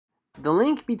The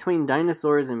link between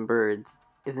dinosaurs and birds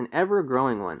is an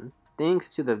ever-growing one, thanks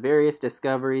to the various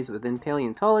discoveries within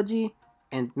paleontology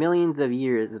and millions of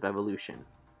years of evolution.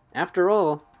 After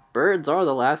all, birds are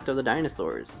the last of the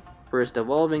dinosaurs, first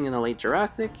evolving in the late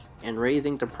Jurassic and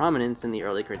rising to prominence in the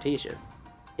early Cretaceous.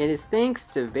 It is thanks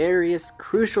to various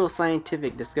crucial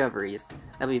scientific discoveries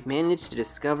that we've managed to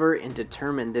discover and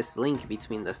determine this link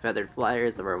between the feathered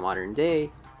flyers of our modern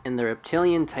day and the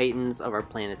reptilian titans of our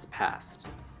planet's past.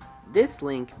 This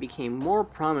link became more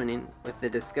prominent with the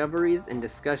discoveries and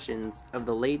discussions of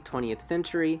the late 20th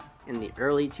century and the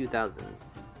early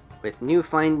 2000s, with new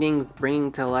findings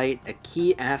bringing to light a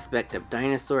key aspect of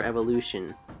dinosaur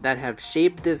evolution that have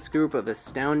shaped this group of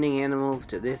astounding animals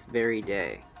to this very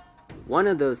day. One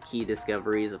of those key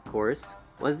discoveries, of course,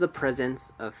 was the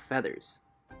presence of feathers.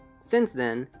 Since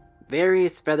then,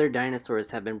 various feathered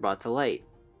dinosaurs have been brought to light,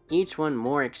 each one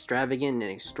more extravagant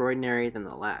and extraordinary than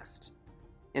the last.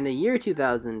 In the year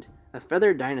 2000, a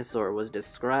feathered dinosaur was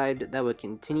described that would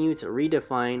continue to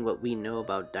redefine what we know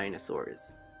about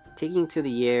dinosaurs, taking to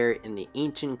the air in the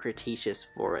ancient Cretaceous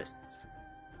forests,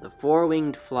 the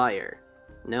four-winged flier,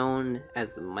 known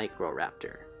as the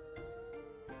Microraptor.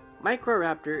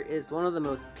 Microraptor is one of the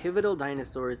most pivotal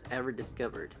dinosaurs ever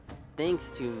discovered,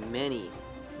 thanks to many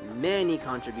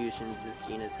contributions this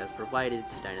genus has provided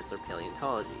to dinosaur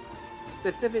paleontology,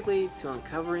 specifically to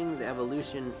uncovering the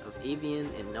evolution of avian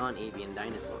and non-avian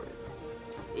dinosaurs.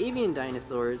 Avian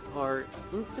dinosaurs are,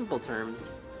 in simple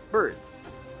terms, birds,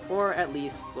 or at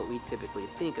least what we typically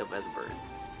think of as birds,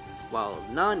 while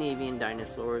non-avian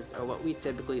dinosaurs are what we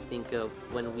typically think of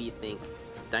when we think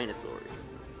dinosaurs.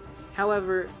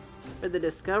 However, for the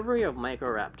discovery of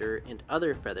Microraptor and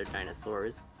other feathered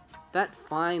dinosaurs, that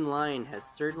fine line has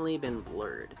certainly been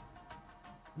blurred.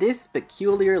 This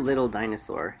peculiar little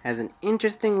dinosaur has an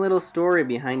interesting little story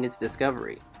behind its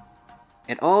discovery.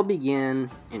 It all began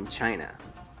in China,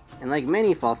 and like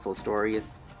many fossil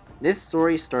stories, this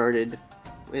story started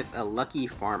with a lucky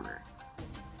farmer.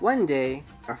 One day,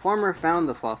 a farmer found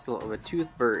the fossil of a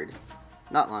toothed bird.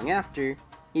 Not long after,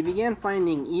 he began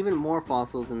finding even more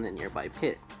fossils in the nearby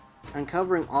pit,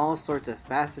 uncovering all sorts of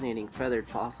fascinating feathered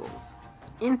fossils.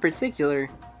 In particular,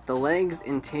 the legs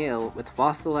and tail with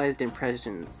fossilized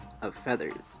impressions of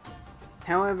feathers.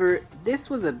 However, this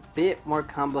was a bit more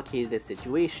complicated a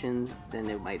situation than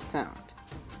it might sound.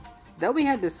 Though we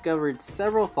had discovered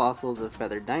several fossils of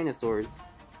feathered dinosaurs,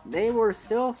 they were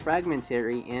still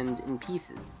fragmentary and in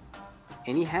pieces,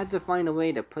 and he had to find a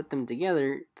way to put them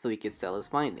together so he could sell his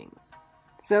findings.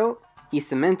 So, he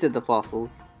cemented the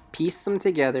fossils, pieced them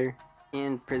together,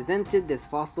 and presented this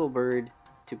fossil bird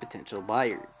to potential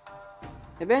buyers.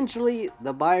 Eventually,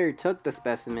 the buyer took the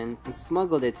specimen and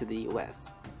smuggled it to the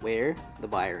US, where the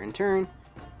buyer in turn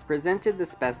presented the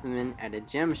specimen at a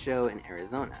gem show in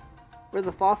Arizona, where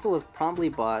the fossil was promptly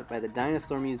bought by the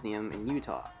Dinosaur Museum in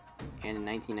Utah, and in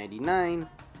 1999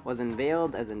 was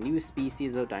unveiled as a new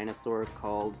species of dinosaur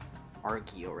called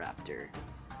Archaeoraptor.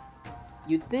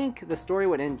 You'd think the story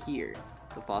would end here.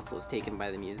 The fossil was taken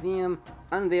by the museum,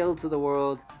 unveiled to the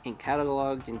world, and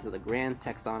cataloged into the grand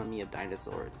taxonomy of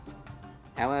dinosaurs.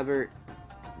 However,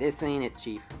 this ain't it,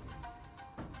 Chief.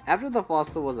 After the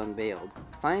fossil was unveiled,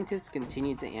 scientists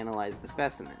continued to analyze the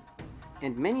specimen,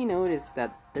 and many noticed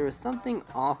that there was something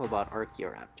off about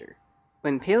Archaeoraptor.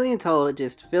 When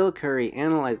paleontologist Phil Curry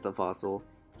analyzed the fossil,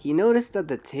 he noticed that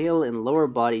the tail and lower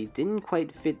body didn't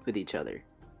quite fit with each other.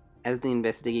 As the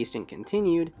investigation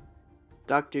continued,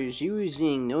 Dr. Zhu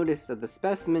Jing noticed that the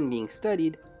specimen being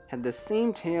studied had the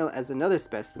same tail as another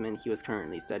specimen he was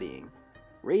currently studying,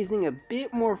 raising a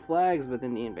bit more flags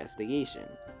within the investigation.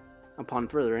 Upon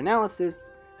further analysis,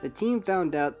 the team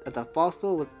found out that the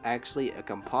fossil was actually a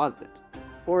composite,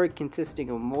 or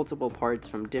consisting of multiple parts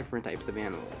from different types of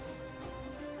animals.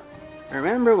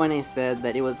 Remember when I said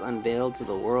that it was unveiled to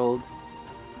the world?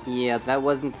 Yeah, that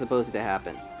wasn't supposed to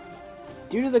happen.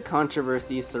 Due to the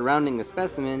controversy surrounding the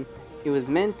specimen, it was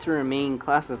meant to remain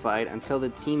classified until the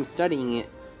team studying it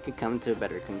could come to a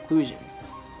better conclusion.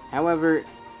 However,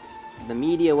 the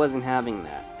media wasn't having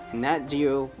that, and Nat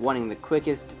Geo, wanting the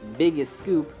quickest, biggest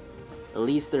scoop,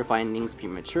 released their findings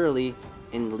prematurely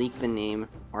and leaked the name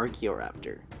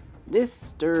Archaeoraptor. This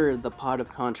stirred the pot of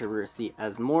controversy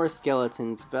as more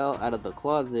skeletons fell out of the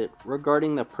closet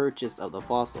regarding the purchase of the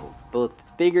fossil, both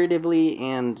figuratively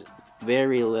and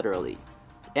very literally,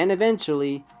 and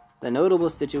eventually, the notable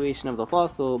situation of the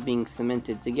fossil being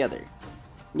cemented together.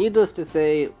 Needless to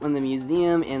say, when the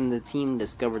museum and the team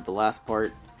discovered the last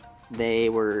part, they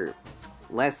were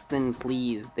less than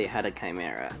pleased they had a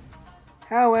chimera.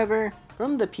 However,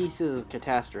 from the pieces of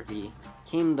catastrophe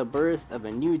came the birth of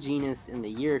a new genus in the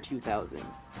year 2000,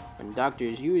 when Dr.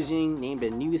 Zhu Jing named a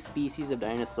new species of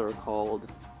dinosaur called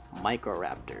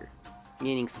Microraptor,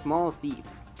 meaning small thief,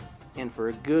 and for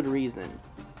a good reason,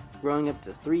 growing up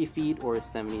to 3 feet or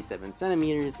 77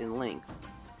 centimeters in length,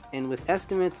 and with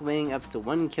estimates weighing up to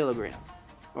 1 kilogram,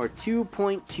 or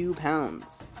 2.2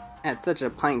 pounds. At such a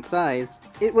pint size,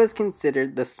 it was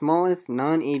considered the smallest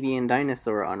non-avian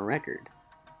dinosaur on record.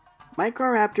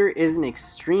 Microraptor is an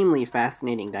extremely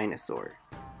fascinating dinosaur,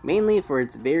 mainly for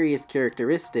its various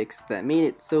characteristics that made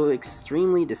it so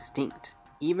extremely distinct,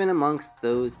 even amongst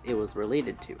those it was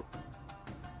related to.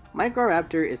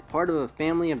 Microraptor is part of a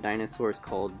family of dinosaurs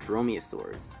called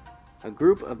dromaeosaurs, a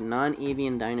group of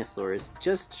non-avian dinosaurs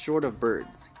just short of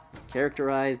birds,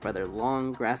 characterized by their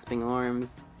long, grasping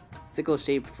arms,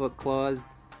 sickle-shaped foot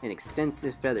claws, and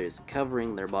extensive feathers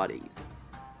covering their bodies.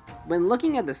 When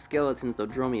looking at the skeletons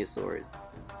of dromaeosaurs,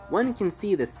 one can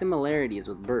see the similarities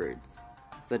with birds,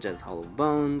 such as hollow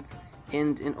bones,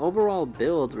 and an overall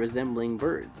build resembling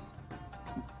birds.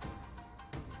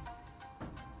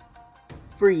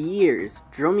 For years,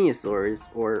 dromaeosaurs,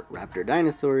 or raptor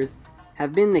dinosaurs,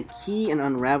 have been the key in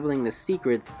unraveling the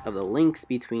secrets of the links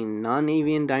between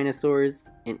non-avian dinosaurs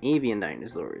and avian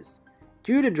dinosaurs,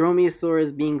 due to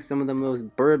dromaeosaurs being some of the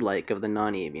most bird-like of the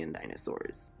non-avian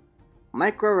dinosaurs.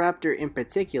 Microraptor in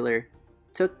particular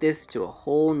took this to a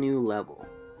whole new level.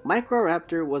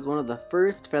 Microraptor was one of the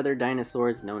first feathered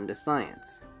dinosaurs known to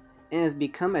science, and has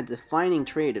become a defining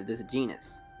trait of this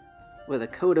genus, with a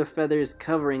coat of feathers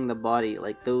covering the body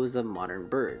like those of modern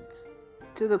birds,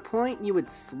 to the point you would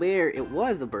swear it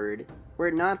was a bird were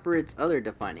it not for its other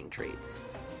defining traits: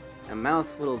 a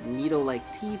mouthful of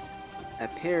needle-like teeth, a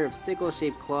pair of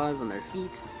sickle-shaped claws on their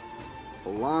feet, a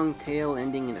long tail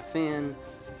ending in a fan,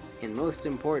 and most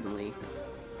importantly,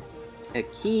 a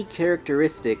key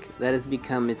characteristic that has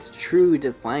become its true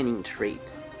defining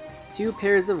trait: 2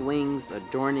 pairs of wings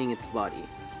adorning its body,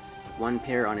 1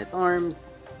 pair on its arms,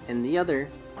 and the other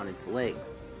on its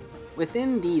legs.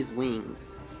 Within these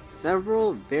wings,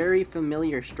 several very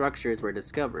familiar structures were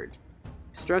discovered,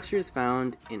 structures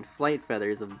found in flight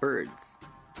feathers of birds,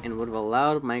 and would have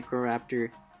allowed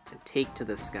Microraptor to take to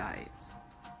the skies.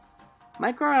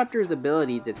 Microraptor's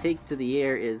ability to take to the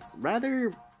air is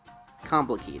rather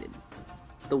complicated.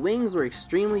 The wings were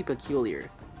extremely peculiar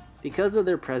because of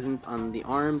their presence on the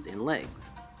arms and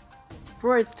legs.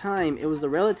 For its time, it was a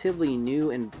relatively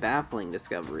new and baffling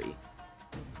discovery.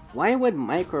 Why would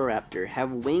Microraptor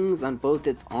have wings on both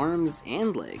its arms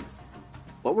and legs?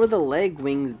 What were the leg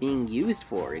wings being used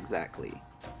for exactly?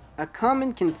 A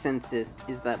common consensus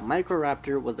is that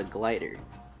Microraptor was a glider,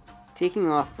 taking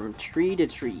off from tree to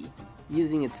tree,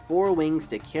 using its 4 wings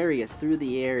to carry it through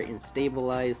the air and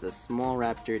stabilize the small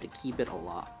raptor to keep it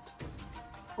aloft.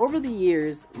 Over the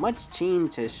years, much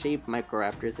change has shaped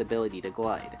Microraptor's ability to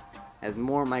glide, as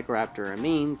more Microraptor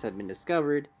remains have been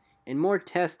discovered and more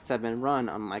tests have been run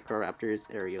on Microraptor's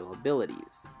aerial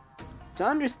abilities. To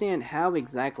understand how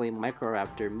exactly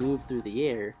Microraptor moved through the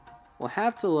air, we'll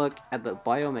have to look at the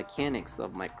biomechanics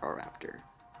of Microraptor.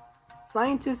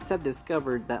 Scientists have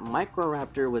discovered that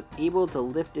Microraptor was able to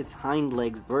lift its hind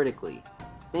legs vertically,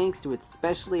 thanks to its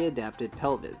specially adapted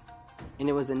pelvis, and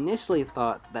it was initially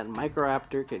thought that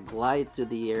Microraptor could glide through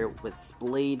the air with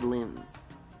splayed limbs,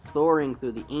 soaring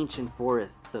through the ancient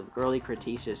forests of early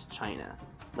Cretaceous China,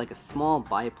 like a small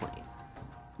biplane.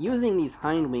 Using these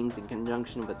hind wings in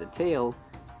conjunction with the tail,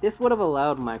 this would have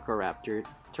allowed Microraptor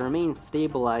to remain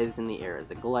stabilized in the air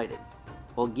as it glided,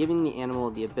 while giving the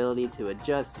animal the ability to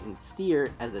adjust and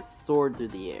steer as it soared through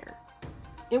the air.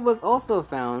 It was also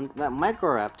found that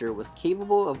Microraptor was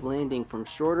capable of landing from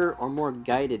shorter or more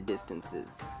guided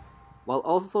distances, while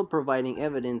also providing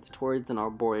evidence towards an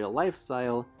arboreal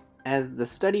lifestyle, as the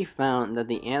study found that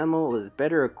the animal was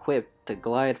better equipped to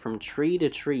glide from tree to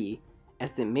tree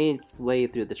as it made its way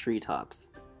through the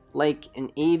treetops, like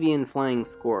an avian flying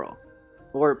squirrel,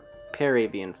 or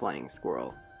paravian flying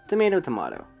squirrel, tomato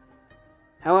tomato.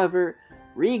 However,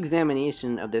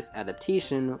 re-examination of this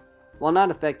adaptation, while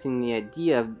not affecting the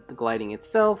idea of the gliding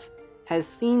itself, has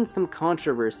seen some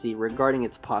controversy regarding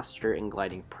its posture and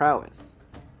gliding prowess.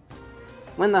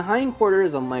 When the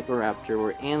hindquarters of Microraptor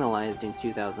were analyzed in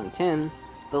 2010,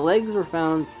 the legs were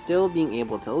found still being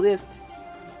able to lift,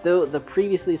 though the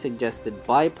previously suggested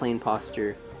biplane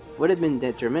posture would have been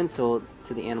detrimental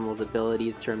to the animal's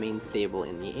abilities to remain stable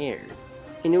in the air,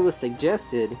 and it was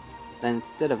suggested that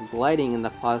instead of gliding in the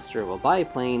posture of a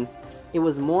biplane, it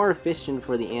was more efficient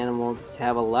for the animal to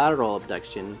have a lateral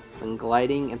abduction when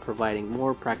gliding and providing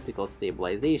more practical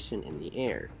stabilization in the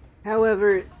air.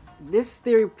 However, this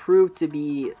theory proved to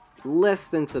be less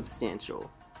than substantial,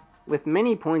 with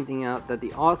many pointing out that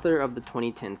the author of the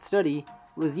 2010 study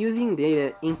was using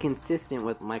data inconsistent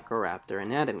with Microraptor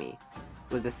anatomy,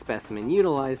 with the specimen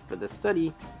utilized for the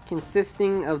study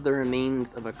consisting of the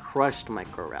remains of a crushed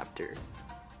Microraptor.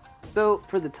 So,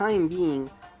 for the time being,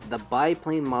 the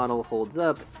biplane model holds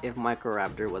up if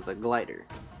Microraptor was a glider.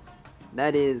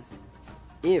 That is,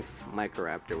 if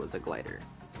Microraptor was a glider.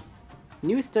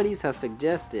 New studies have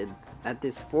suggested that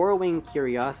this four-winged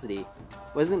curiosity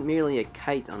wasn't merely a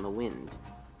kite on the wind,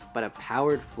 but a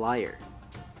powered flyer.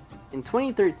 In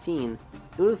 2013,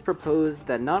 it was proposed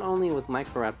that not only was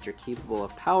Microraptor capable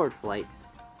of powered flight,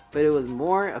 but it was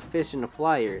more efficient a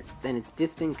flyer than its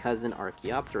distant cousin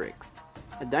Archaeopteryx,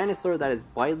 a dinosaur that is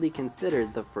widely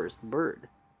considered the first bird.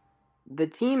 The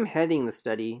team heading the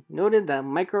study noted that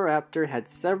Microraptor had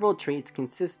several traits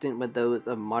consistent with those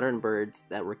of modern birds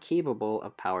that were capable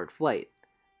of powered flight,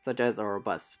 such as a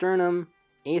robust sternum,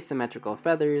 asymmetrical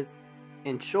feathers,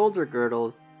 and shoulder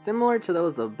girdles similar to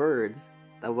those of birds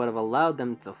that would have allowed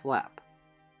them to flap.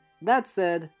 That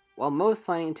said, while most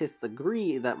scientists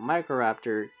agree that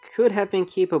Microraptor could have been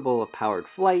capable of powered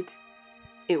flight,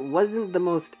 it wasn't the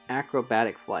most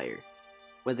acrobatic flyer,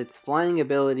 with its flying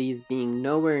abilities being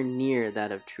nowhere near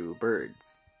that of true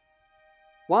birds.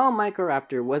 While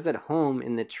Microraptor was at home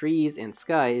in the trees and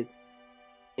skies,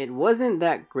 it wasn't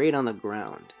that great on the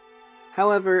ground.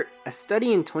 However, a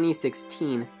study in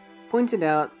 2016 pointed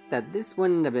out that this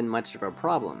wouldn't have been much of a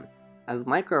problem, as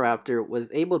Microraptor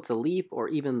was able to leap or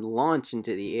even launch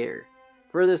into the air,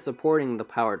 further supporting the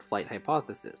powered flight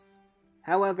hypothesis.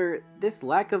 However, this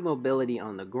lack of mobility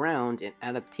on the ground and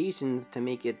adaptations to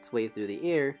make its way through the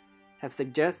air have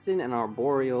suggested an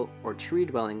arboreal or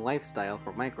tree-dwelling lifestyle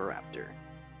for Microraptor.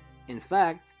 In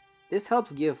fact, this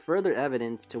helps give further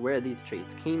evidence to where these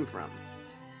traits came from.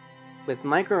 With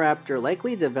Microraptor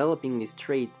likely developing these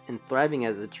traits and thriving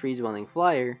as a tree-dwelling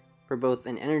flyer for both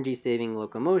an energy-saving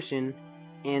locomotion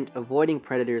and avoiding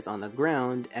predators on the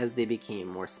ground as they became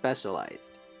more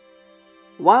specialized.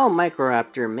 While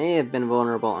Microraptor may have been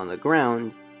vulnerable on the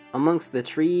ground, amongst the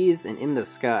trees and in the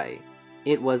sky,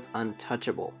 it was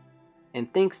untouchable.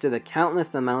 And thanks to the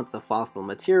countless amounts of fossil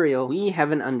material, we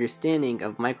have an understanding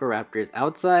of Microraptor's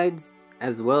outsides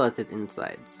as well as its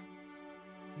insides.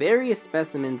 Various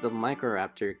specimens of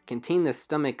Microraptor contain the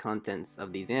stomach contents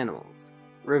of these animals,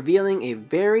 revealing a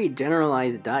very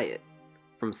generalized diet,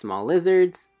 from small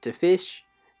lizards to fish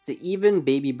to even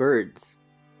baby birds.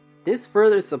 This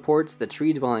further supports the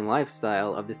tree-dwelling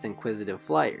lifestyle of this inquisitive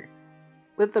flyer,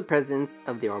 with the presence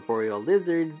of the arboreal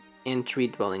lizards and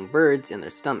tree-dwelling birds in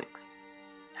their stomachs.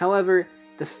 However,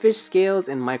 the fish scales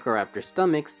in Microraptor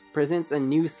stomachs presents a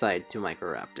new side to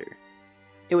Microraptor.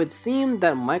 It would seem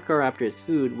that Microraptor's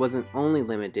food wasn't only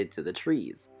limited to the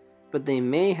trees, but they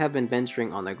may have been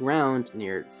venturing on the ground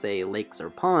near, say, lakes or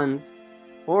ponds,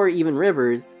 or even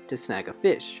rivers to snag a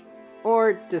fish,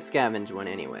 or to scavenge one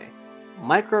anyway.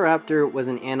 Microraptor was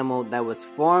an animal that was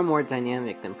far more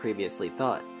dynamic than previously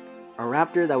thought, a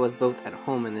raptor that was both at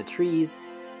home in the trees,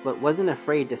 but wasn't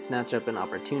afraid to snatch up an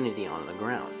opportunity on the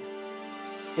ground.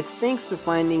 It's thanks to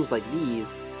findings like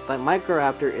these that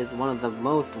Microraptor is one of the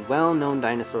most well-known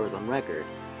dinosaurs on record,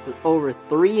 with over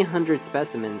 300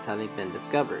 specimens having been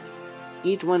discovered,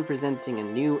 each one presenting a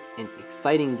new and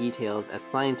exciting details as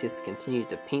scientists continue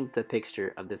to paint the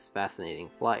picture of this fascinating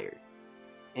flyer.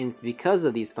 And it's because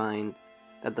of these finds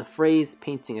that the phrase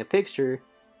painting a picture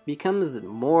becomes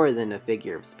more than a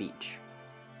figure of speech.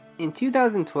 In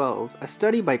 2012, a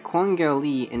study by Kwang-Gao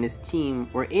Lee and his team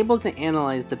were able to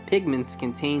analyze the pigments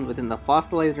contained within the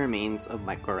fossilized remains of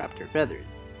Microraptor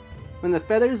feathers. When the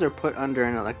feathers are put under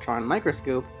an electron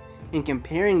microscope, and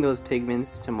comparing those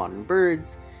pigments to modern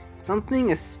birds,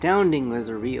 something astounding was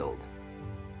revealed.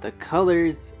 The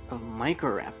colors of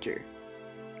Microraptor.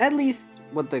 At least,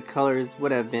 what the colors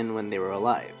would have been when they were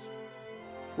alive.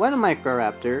 When a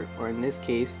Microraptor, or in this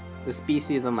case, the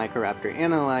species of Microraptor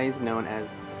analyzed known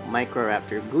as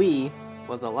Microraptor gui,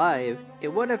 was alive, it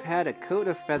would have had a coat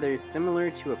of feathers similar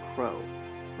to a crow,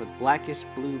 with blackish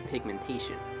blue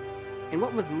pigmentation. And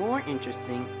what was more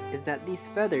interesting is that these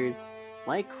feathers,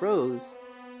 like crows,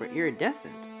 were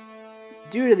iridescent.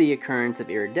 Due to the occurrence of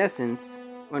iridescence,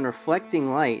 when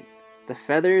reflecting light, the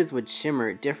feathers would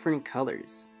shimmer different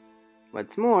colors.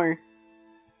 What's more,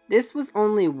 this was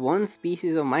only one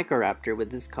species of Microraptor with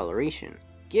this coloration.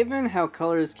 Given how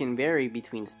colors can vary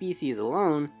between species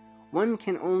alone, one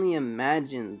can only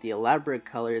imagine the elaborate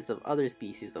colors of other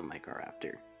species of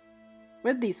Microraptor.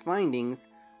 With these findings,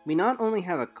 we not only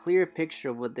have a clear picture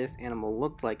of what this animal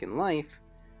looked like in life,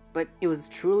 but it was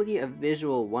truly a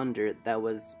visual wonder that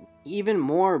was even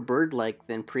more bird-like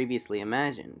than previously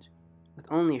imagined, with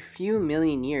only a few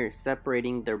million years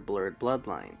separating their blurred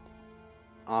bloodlines.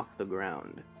 off the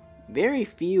ground. Very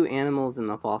few animals in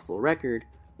the fossil record,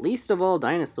 least of all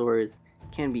dinosaurs,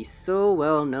 can be so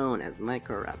well known as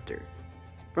Microraptor.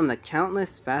 From the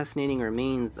countless fascinating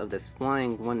remains of this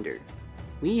flying wonder,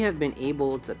 we have been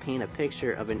able to paint a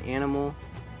picture of an animal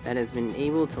that has been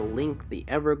able to link the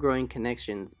ever-growing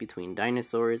connections between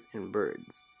dinosaurs and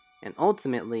birds, and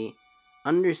ultimately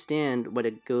understand what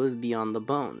it goes beyond the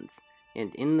bones,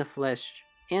 and in the flesh,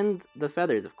 and the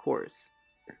feathers of course.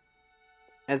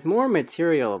 As more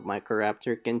material of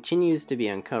Microraptor continues to be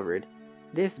uncovered,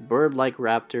 this bird-like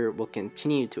raptor will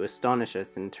continue to astonish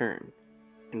us in turn,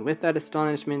 and with that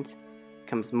astonishment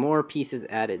comes more pieces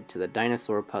added to the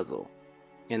dinosaur puzzle,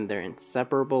 and their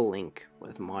inseparable link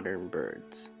with modern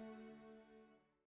birds.